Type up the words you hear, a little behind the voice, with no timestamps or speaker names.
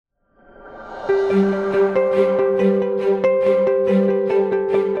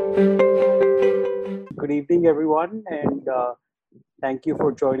Good evening, everyone, and thank you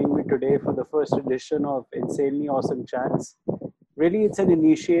for joining me today for the first edition of Insanely Awesome Chats. Really, it's an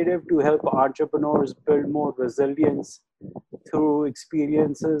initiative to help entrepreneurs build more resilience through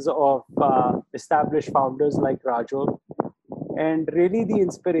experiences of established founders like Rajul. And really, the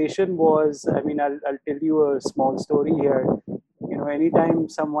inspiration was, I'll tell you a small story here. Anytime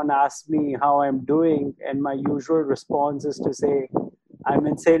someone asks me how I'm doing, and my usual response is to say, I'm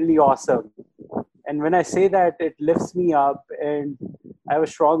insanely awesome. And when I say that, it lifts me up. And I have a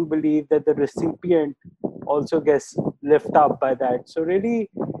strong belief that the recipient also gets lifted up by that. So, really,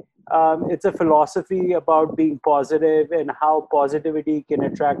 it's a philosophy about being positive and how positivity can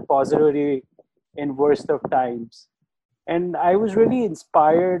attract positivity in worst of times. And I was really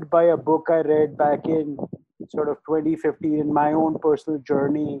inspired by a book I read back in sort of 2015 in my own personal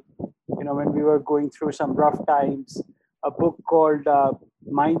journey, when we were going through some rough times, a book called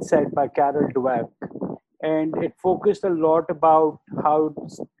Mindset by Carol Dweck. And it focused a lot about how,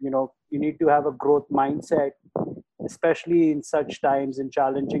 you need to have a growth mindset, especially in such times, in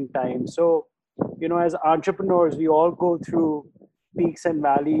challenging times. So, as entrepreneurs, we all go through peaks and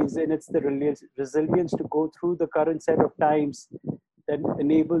valleys, and it's the resilience to go through the current set of times that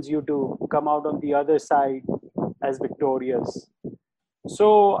enables you to come out on the other side as victorious.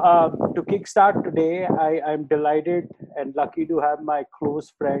 So, to kickstart today, I'm delighted and lucky to have my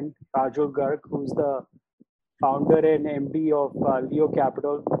close friend Rajul Garg, who's the founder and MD of Leo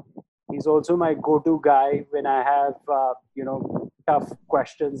Capital. He's also my go-to guy when I have tough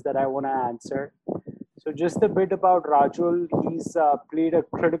questions that I want to answer. So just a bit about Rajul. He's played a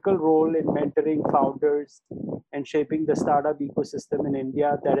critical role in mentoring founders and shaping the startup ecosystem in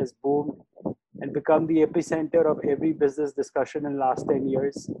India that has boomed and become the epicenter of every business discussion in the last 10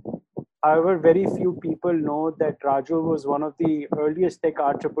 years. However, very few people know that Rajul was one of the earliest tech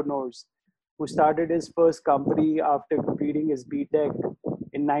entrepreneurs who started his first company after completing his BTech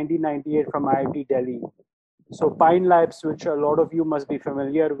in 1998 from IIT Delhi. So Pine Labs, which a lot of you must be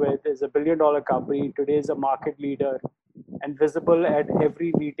familiar with, is a billion-dollar company. Today is a market leader and visible at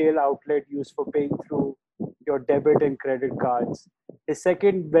every retail outlet used for paying through your debit and credit cards. His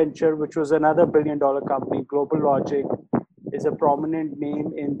second venture, which was another billion-dollar company, Global Logic, is a prominent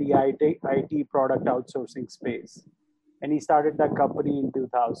name in the IT product outsourcing space. And he started that company in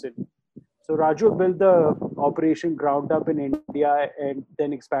 2000. So Raju built the operation ground up in India and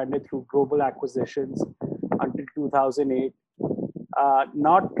then expanded through global acquisitions until 2008.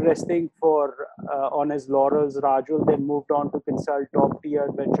 Not resting for on his laurels, Rajul then moved on to consult top-tier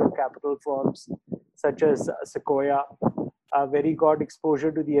venture capital firms such as Sequoia, where he got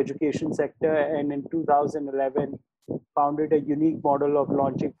exposure to the education sector, and in 2011 founded a unique model of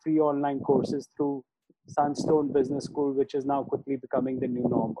launching free online courses through Sunstone Business School, which is now quickly becoming the new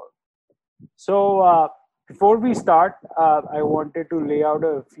normal. So before we start, I wanted to lay out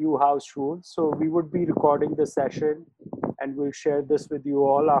a few house rules. So we would be recording the session and we'll share this with you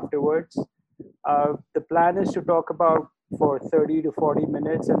all afterwards. The plan is to talk about for 30 to 40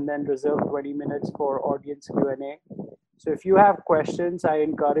 minutes and then reserve 20 minutes for audience Q&A. So if you have questions, I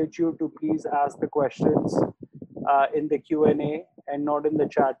encourage you to please ask the questions in the Q&A and not in the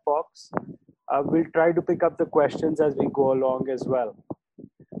chat box. We'll try to pick up the questions as we go along as well.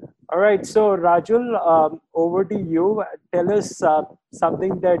 All right, so Rajul, over to you. Tell us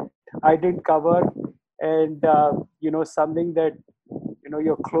something that I didn't cover, and something that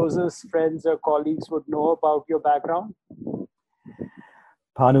your closest friends or colleagues would know about your background.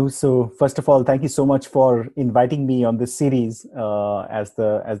 Bhanu, so first of all, thank you so much for inviting me on this series as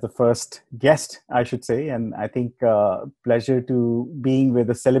the first guest, I should say, and I think pleasure to being with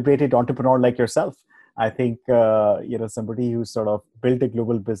a celebrated entrepreneur like yourself. I think, somebody who sort of built a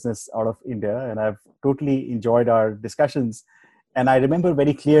global business out of India, and I've totally enjoyed our discussions. And I remember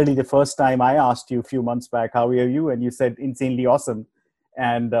very clearly the first time I asked you a few months back, how are you? And you said, insanely awesome.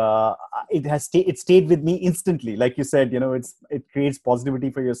 And it stayed with me instantly. Like you said, it creates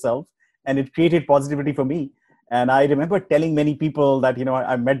positivity for yourself, and it created positivity for me. And I remember telling many people that,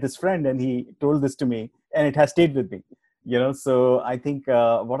 I met this friend and he told this to me, and it has stayed with me. So I think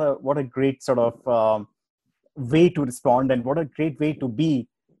what a great sort of way to respond, and what a great way to be,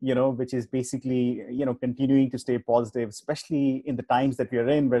 which is basically, continuing to stay positive, especially in the times that we are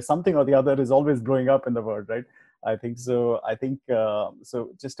in, where something or the other is always growing up in the world, right? I think so. So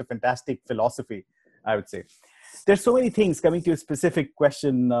just a fantastic philosophy, I would say. There's so many things. Coming to a specific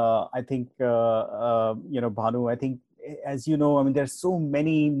question, I think, Bhanu, I think, as you know, there's so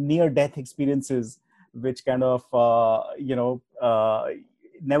many near-death experiences which kind of,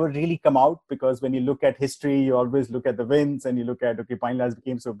 never really come out, because when you look at history, you always look at the wins and you look at, okay, Pine Labs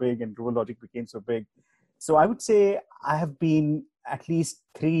became so big and GlobalLogic became so big. So I would say I have been at least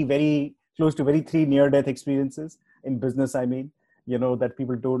very close to three near-death experiences in business. I mean, that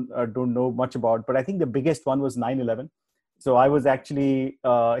people don't know much about. But I think the biggest one was 9/11. So I was actually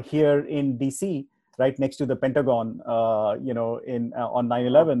here in DC, right next to the Pentagon, on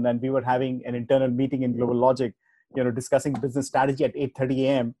 9/11, and we were having an internal meeting in GlobalLogic, discussing business strategy at 8:30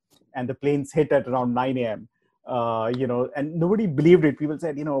 a.m. and the planes hit at around 9 a.m. And nobody believed it. People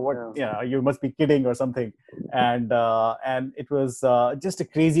said, what, you must be kidding or something. And it was just a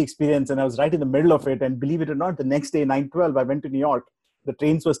crazy experience. And I was right in the middle of it. And believe it or not, the next day, 9/12, I went to New York. The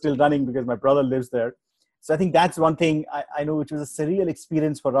trains were still running because my brother lives there. So I think that's one thing I know, which was a surreal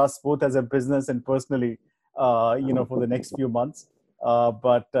experience for us, both as a business and personally, for the next few months.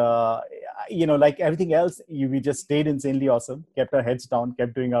 But like everything else, we just stayed insanely awesome, kept our heads down,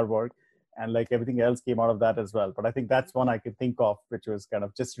 kept doing our work. And like everything else came out of that as well. But I think that's one I could think of, which was kind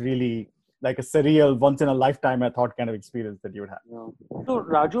of just really like a surreal, once in a lifetime, I thought, kind of experience that you would have. Yeah. So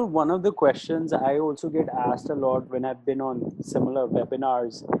Raju, one of the questions I also get asked a lot when I've been on similar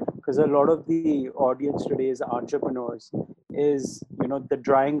webinars, because a lot of the audience today is entrepreneurs, is the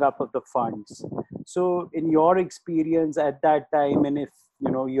drying up of the funds. So in your experience at that time, and if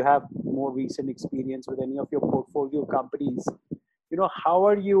you have more recent experience with any of your portfolio companies, how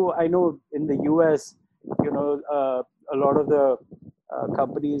are you? I know in the US, a lot of the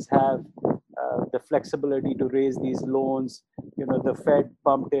companies have the flexibility to raise these loans. The Fed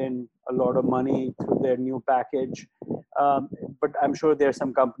pumped in a lot of money through their new package. But I'm sure there are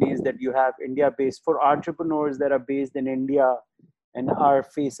some companies that you have India-based. For entrepreneurs that are based in India and are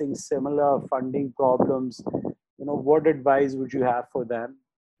facing similar funding problems, what advice would you have for them?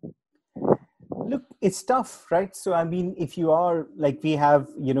 Look, it's tough, right? So, I mean, if you are like, we have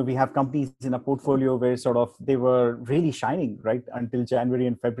companies in a portfolio where sort of they were really shining, right, until January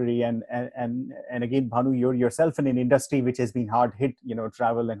and February. And again, Bhanu, you're yourself in an industry which has been hard hit,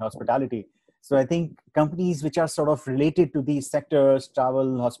 travel and hospitality. So I think companies which are sort of related to these sectors,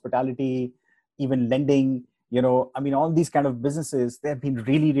 travel, hospitality, even lending, all these kind of businesses, they have been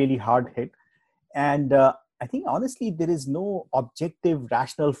really, really hard hit. And I think honestly, there is no objective,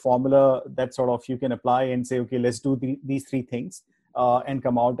 rational formula that sort of you can apply and say, okay, let's do these three things and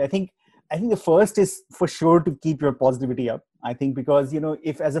come out. I think the first is for sure to keep your positivity up. I think because,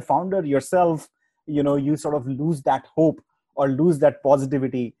 if as a founder yourself, you sort of lose that hope or lose that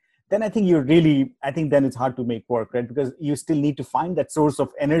positivity, then I think then it's hard to make work, right? Because you still need to find that source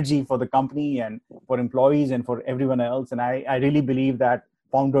of energy for the company and for employees and for everyone else. And I really believe that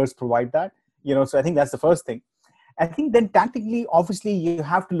founders provide that. So I think that's the first thing. I think then tactically, obviously, you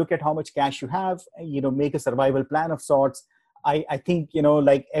have to look at how much cash you have, make a survival plan of sorts. I think,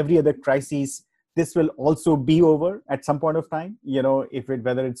 like every other crisis, this will also be over at some point of time,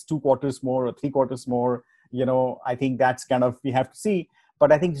 whether it's 2 quarters more or 3 quarters more, I think that's kind of, we have to see.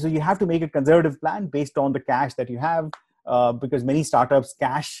 But I think so you have to make a conservative plan based on the cash that you have, because many startups,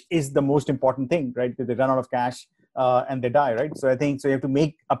 cash is the most important thing, right? Because they run out of cash and they die, right? So I think so you have to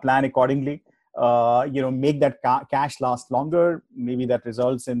make a plan accordingly. Make that cash last longer. Maybe that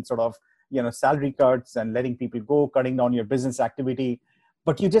results in sort of, salary cuts and letting people go, cutting down your business activity.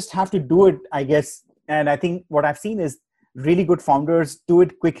 But you just have to do it, I guess. And I think what I've seen is really good founders do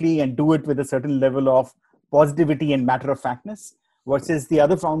it quickly and do it with a certain level of positivity and matter of factness, versus the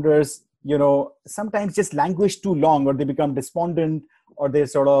other founders, sometimes just languish too long, or they become despondent, or they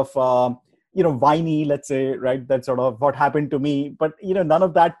sort of, whiny, let's say, right? That's sort of what happened to me. But, none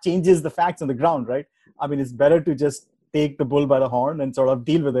of that changes the facts on the ground, right? I mean, it's better to just take the bull by the horn and sort of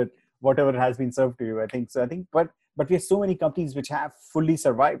deal with it, whatever has been served to you. I think so. But we have so many companies which have fully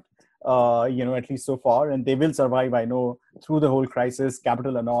survived, at least so far, and they will survive, I know, through the whole crisis,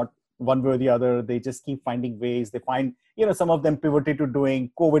 capital or not, one way or the other. They just keep finding ways. They find, some of them pivoted to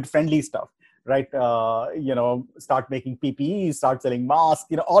doing COVID-friendly stuff, right? Start making PPEs, start selling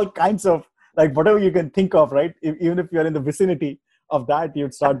masks, all kinds of, like, whatever you can think of, right? Even if you're in the vicinity of that,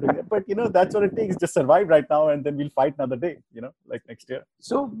 you'd start doing it. But, that's what it takes. Just survive right now, and then we'll fight another day, like next year.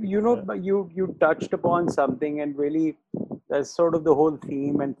 So, you touched upon something, and really that's sort of the whole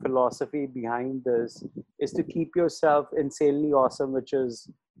theme and philosophy behind this, is to keep yourself insanely awesome, which is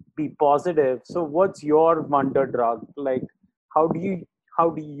be positive. So what's your wonder drug? Like, how do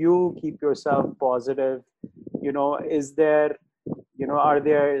you keep yourself positive? Is there, are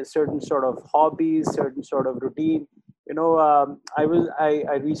there certain sort of hobbies, certain sort of routine?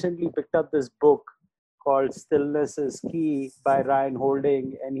 I recently picked up this book called Stillness is Key by Ryan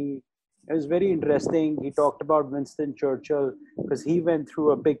Holding, and It was very interesting. He talked about Winston Churchill because he went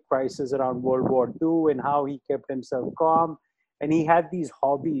through a big crisis around World War II and how he kept himself calm. And he had these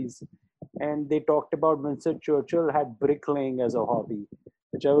hobbies. And they talked about Winston Churchill had bricklaying as a hobby,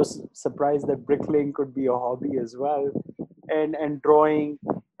 which I was surprised that bricklaying could be a hobby as well, and drawing.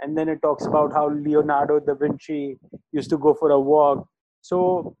 And then it talks about how Leonardo da Vinci used to go for a walk.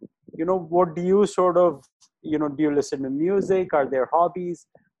 So, what do you sort of, do you listen to music? Are there hobbies?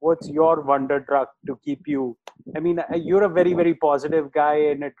 What's your wonder drug to keep you? I mean, you're a very, very positive guy,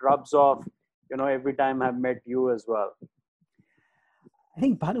 and it rubs off, every time I've met you as well. I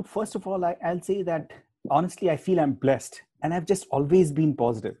think, Bhanu, first of all, I'll say that honestly, I feel I'm blessed and I've just always been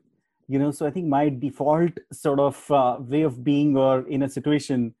positive. So I think my default sort of way of being or in a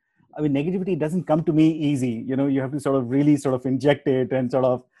situation, I mean, negativity doesn't come to me easy. You have to sort of really sort of inject it and sort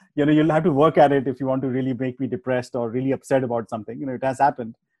of, you'll have to work at it if you want to really make me depressed or really upset about something. It has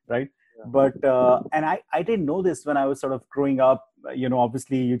happened, right? Yeah. But, and I didn't know this when I was sort of growing up.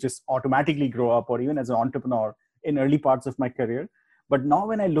 Obviously you just automatically grow up, or even as an entrepreneur in early parts of my career. But now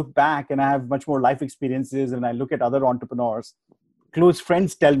when I look back and I have much more life experiences and I look at other entrepreneurs, close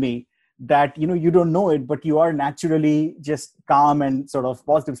friends tell me that, you don't know it, but you are naturally just calm and sort of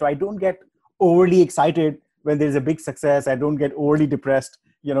positive. So I don't get overly excited when there's a big success. I don't get overly depressed,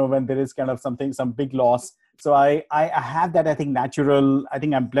 when there is kind of some big loss. So I have that, I think, natural, I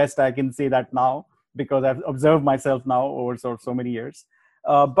think I'm blessed. I can say that now because I've observed myself now over so many years.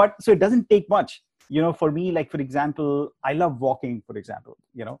 But so it doesn't take much. For me, like, for example, I love walking, for example,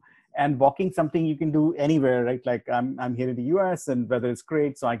 and walking something you can do anywhere, right? Like I'm here in the US and weather is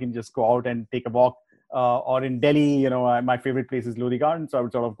great. So I can just go out and take a walk, or in Delhi, my favorite place is Lodi Garden. So I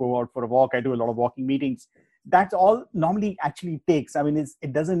would sort of go out for a walk. I do a lot of walking meetings. That's all normally actually takes. I mean,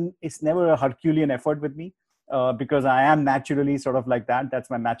 it's never a Herculean effort with me, because I am naturally sort of like that. That's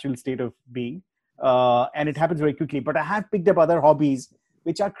my natural state of being. And it happens very quickly, but I have picked up other hobbies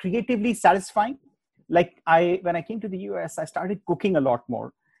which are creatively satisfying. Like when I came to the US, I started cooking a lot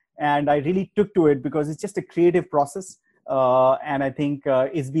more, and I really took to it because it's just a creative process. And I think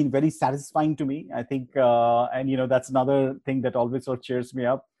it's been very satisfying to me. I think, and that's another thing that always sort of cheers me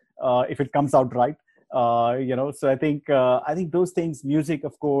up if it comes out right. So I think those things, music,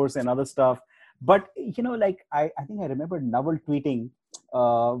 of course, and other stuff. But like I think I remember Naval tweeting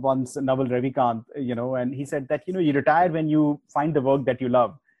once, Naval Ravikant, and he said that you retire when you find the work that you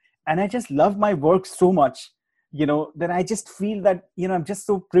love. And I just love my work so much, that I just feel that, I'm just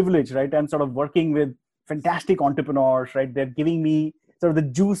so privileged, right? I'm sort of working with fantastic entrepreneurs, right? They're giving me sort of the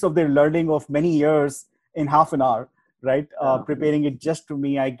juice of their learning of many years in half an hour, right? Preparing it just to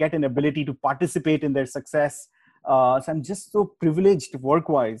me. I get an ability to participate in their success. So I'm just so privileged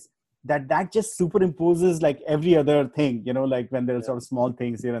work-wise that just superimposes like every other thing, like when there are sort of small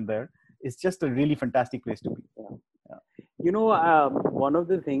things here and there. It's just a really fantastic place to be. One of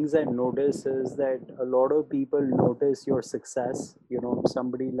the things I notice is that a lot of people notice your success.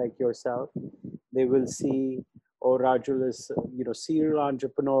 Somebody like yourself, they will see, oh, Rajul is, serial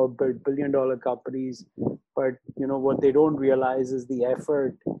entrepreneur, built billion-dollar companies. But, what they don't realize is the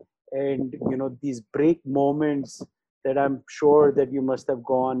effort and, these break moments that I'm sure that you must have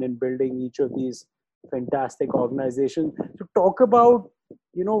gone in building each of these fantastic organizations. So talk about,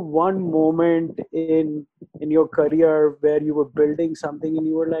 one moment in your career where you were building something and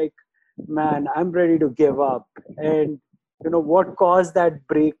you were like, man, I'm ready to give up. And, what caused that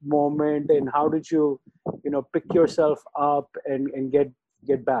break moment, and how did you, pick yourself up and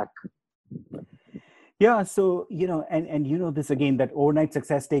get back? Yeah. So, and this again, that overnight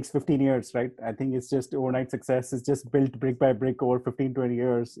success takes 15 years, right? I think it's just overnight success is just built brick by brick over 15, 20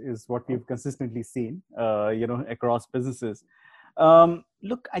 years is what we've consistently seen, across businesses.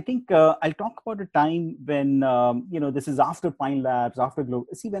 Look, I think I'll talk about a time when, this is after Pine Labs, after Global.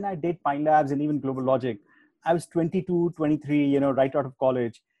 See, when I did Pine Labs and even Global Logic, I was 22, 23, right out of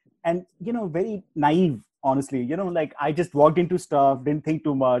college, and, very naive, honestly, like I just walked into stuff, didn't think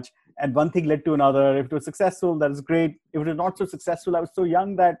too much. And one thing led to another. If it was successful, that was great. If it was not so successful, I was so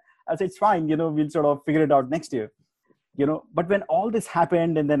young that I said, it's fine, we'll sort of figure it out next year. But when all this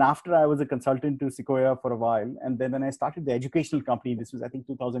happened, and then after I was a consultant to Sequoia for a while, and then when I started the educational company, this was, I think,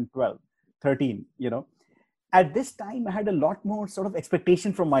 2012, 13, at this time, I had a lot more sort of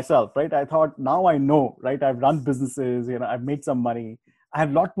expectation from myself, right? I thought, now I know, right? I've run businesses, I've made some money. I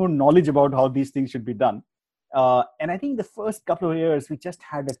have a lot more knowledge about how these things should be done. And I think the first couple of years, we just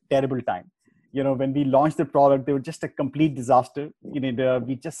had a terrible time. When we launched the product, they were just a complete disaster.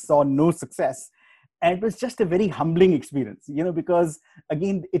 We just saw no success. And it was just a very humbling experience, because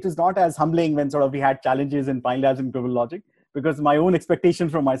again, it was not as humbling when sort of we had challenges in Pine Labs and Global Logic. because my own expectation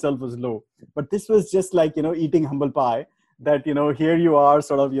from myself was low. But this was just like, eating humble pie, that, here you are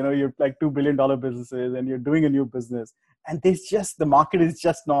sort of, you're like $2 billion businesses and you're doing a new business, and the market is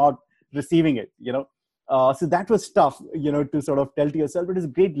just not receiving it. So that was tough, to sort of tell to yourself. It is a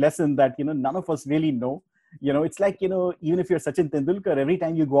great lesson that, none of us really know. It's like, even if you're Sachin Tendulkar, every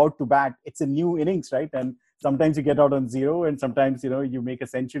time you go out to bat, it's a new innings, right? And sometimes you get out on zero, and sometimes, you make a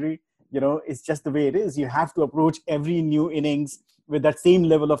century. It's just the way it is. You have to approach every new innings with that same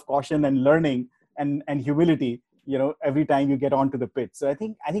level of caution and learning and humility, every time you get onto the pitch. So I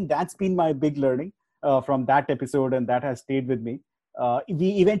think that's been my big learning from that episode, and that has stayed with me.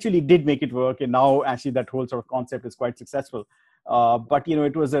 We eventually did make it work, and now actually that whole sort of concept is quite successful. But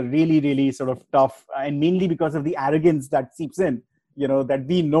it was a really, really sort of tough, and mainly because of the arrogance that seeps in, that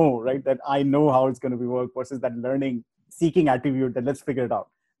we know, right? That I know how it's going to be work, versus that learning, seeking attribute that let's figure it out,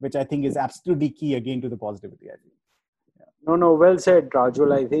 which I think is absolutely key again to the positivity, I think. No, well said,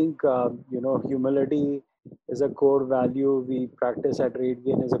 Rajul. I think, humility is a core value we practice at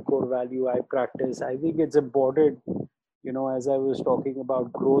RateGain, is a core value I practice. I think it's important, as I was talking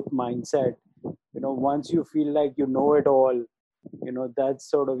about growth mindset, once you feel like you know it all, that's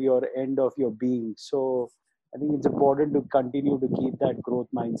sort of your end of your being. So I think it's important to continue to keep that growth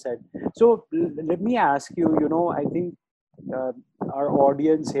mindset. So let me ask you, I think uh, our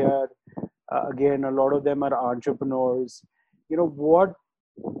audience here, again, a lot of them are entrepreneurs.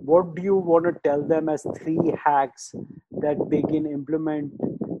 What do you want to tell them as three hacks that they can implement,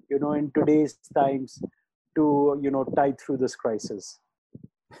 in today's times to, tide through this crisis?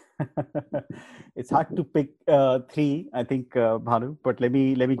 It's hard to pick three, I think, Bhanu, but let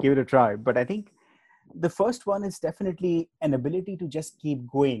me give it a try. But I think the first one is definitely an ability to just keep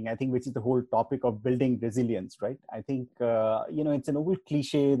going, I think, which is the whole topic of building resilience, right? I think, it's an old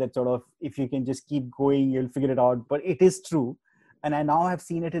cliche that sort of, if you can just keep going, you'll figure it out. But it is true. And I now have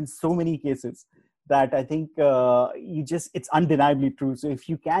seen it in so many cases that I think it's undeniably true. So if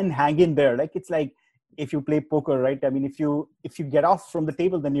you can hang in there, like, it's like if you play poker, right? I mean, if you get off from the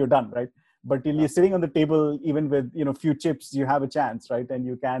table, then you're done, right? But till you're sitting on the table, even with, few chips, you have a chance, right? And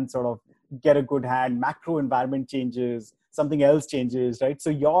you can sort of get a good hand. Macro environment changes, something else changes, right? So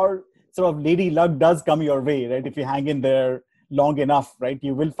your sort of lady luck does come your way, right? If you hang in there long enough, right,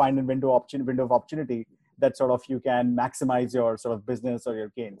 you will find a window of opportunity that sort of you can maximize your sort of business or your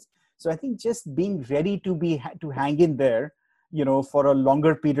gains. So I think just being ready to hang in there, for a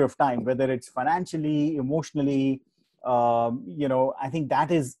longer period of time, whether it's financially, emotionally, I think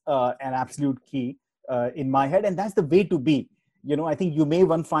that is an absolute key in my head, and that's the way to be. I think you may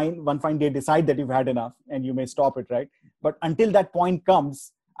one fine day decide that you've had enough, and you may stop it, right? But until that point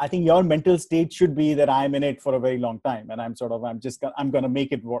comes, I think your mental state should be that I'm in it for a very long time, and I'm going to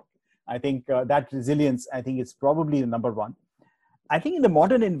make it work. I think that resilience, I think, is probably the number one. I think in the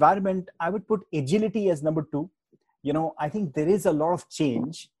modern environment, I would put agility as number two. I think there is a lot of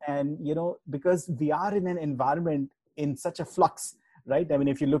change, and, because we are in an environment in such a flux, right? I mean,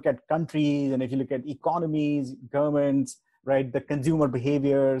 if you look at countries and if you look at economies, governments, right, the consumer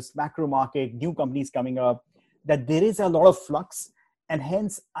behaviors, macro market, new companies coming up, that there is a lot of flux. And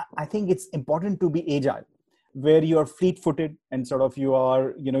hence, I think it's important to be agile, where you're fleet-footed and sort of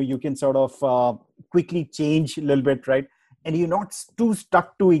you can sort of quickly change a little bit, right? And you're not too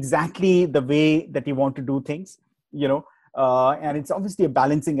stuck to exactly the way that you want to do things, and it's obviously a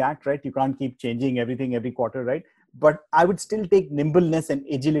balancing act, right? You can't keep changing everything every quarter, right? But I would still take nimbleness and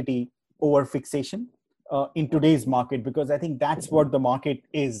agility over fixation in today's market, because I think that's what the market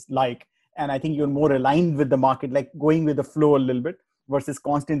is like. And I think you're more aligned with the market, like going with the flow a little bit versus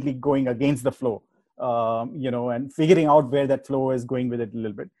constantly going against the flow, and figuring out where that flow is, going with it a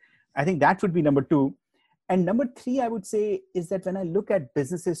little bit. I think that would be number two. And number three, I would say, is that when I look at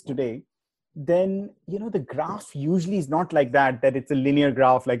businesses today, then, the graph usually is not like that it's a linear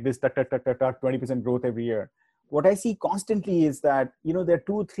graph like this, 20% growth every year. What I see constantly is that, there are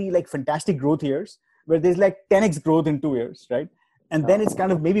 2-3 like fantastic growth years where there's like 10x growth in 2 years, right? And then it's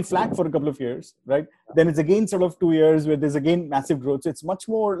kind of maybe flat for a couple of years, right? Then it's again sort of 2 years where there's again massive growth. So it's much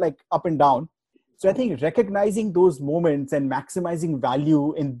more like up and down. So I think recognizing those moments and maximizing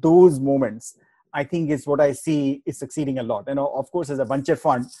value in those moments, I think, is what I see is succeeding a lot. And of course, as a venture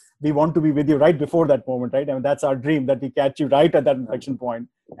fund, we want to be with you right before that moment, right? I mean, that's our dream, that we catch you right at that inflection point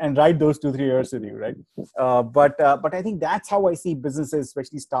and ride those 2-3 years with you, right? But I think that's how I see businesses,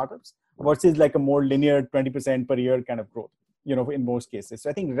 especially startups, versus like a more linear 20% per year kind of growth, in most cases. So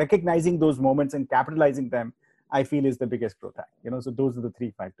I think recognizing those moments and capitalizing them, I feel, is the biggest growth hack. So those are the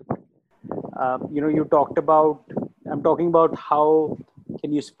 3 factors. You talked about, I'm talking about how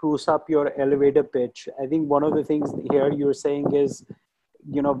can you spruce up your elevator pitch? I think one of the things here you're saying is,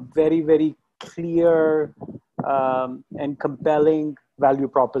 very, very clear and compelling value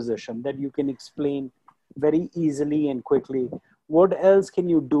proposition that you can explain very easily and quickly. What else can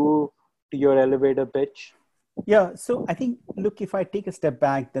you do to your elevator pitch? Yeah. So I think, look, if I take a step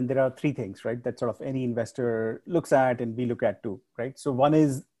back, then there are three things, right, that sort of any investor looks at and we look at too, right? So one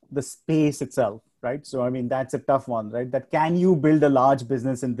is the space itself, right? So, I mean, that's a tough one, right? That can you build a large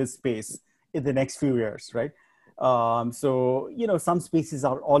business in this space in the next few years, right? So, some spaces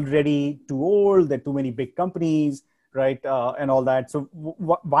are already too old. There are too many big companies, right? And all that. So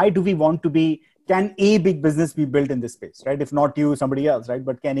why do we want to be, can a big business be built in this space, right? If not you, somebody else, right?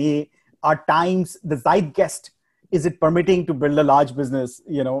 But are times, the zeitgeist, is it permitting to build a large business,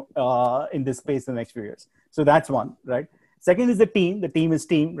 in this space in the next few years? So that's one, right? Second is the team. The team is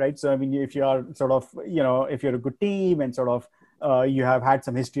team, right? So, I mean, if you are sort of, if you're a good team and sort of, you have had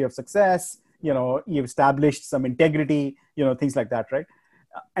some history of success, you've established some integrity, things like that, right?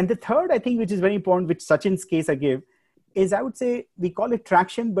 And the third, I think, which is very important, which Sachin's case I give, is I would say we call it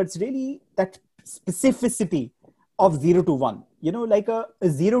traction, but it's really that specificity of 0 to 1. Like a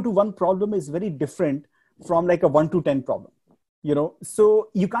 0 to 1 problem is very different from like a 1 to 10 problem. So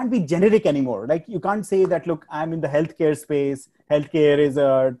you can't be generic anymore. Like you can't say that, look, I'm in the healthcare space. Healthcare is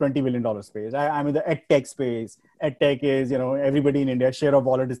a $20 billion space. I'm in the edtech space. Edtech is, everybody in India, share of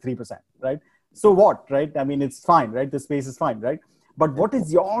wallet is 3%, right? So what, right? I mean, it's fine, right? The space is fine, right? But what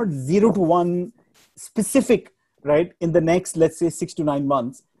is your 0 to 1 specific, right? In the next, let's say 6 to 9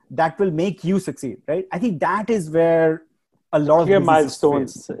 months, that will make you succeed, right? I think that is where a lot clear of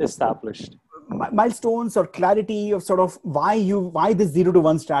milestones established. Milestones or clarity of sort of why this 0 to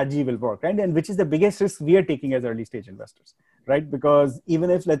 1 strategy will work, right? And which is the biggest risk we are taking as early stage investors, right? Because even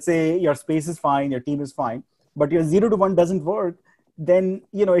if, let's say, your space is fine, your team is fine, but your 0 to 1 doesn't work, then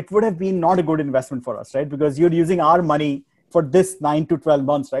it would have been not a good investment for us, right? Because you're using our money for this 9 to 12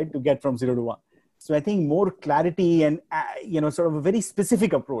 months, right, to get from 0 to 1. So I think more clarity and sort of a very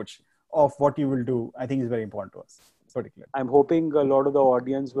specific approach of what you will do, I think, is very important to us. Particularly, I'm hoping a lot of the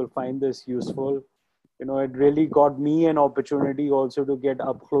audience will find this useful. It really got me an opportunity also to get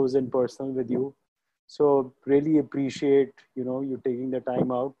up close and personal with you. So really appreciate, you taking the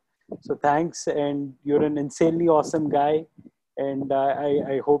time out. So thanks. And you're an insanely awesome guy. And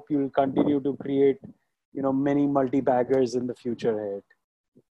I hope you'll continue to create, many multi-baggers in the future ahead.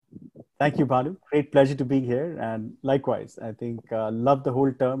 Thank you, Bhalu. Great pleasure to be here. And likewise, I think love the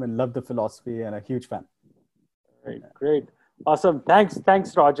whole term and love the philosophy and a huge fan. Great. Awesome. Thanks,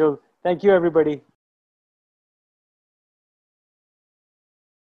 Rajul. Thank you, everybody.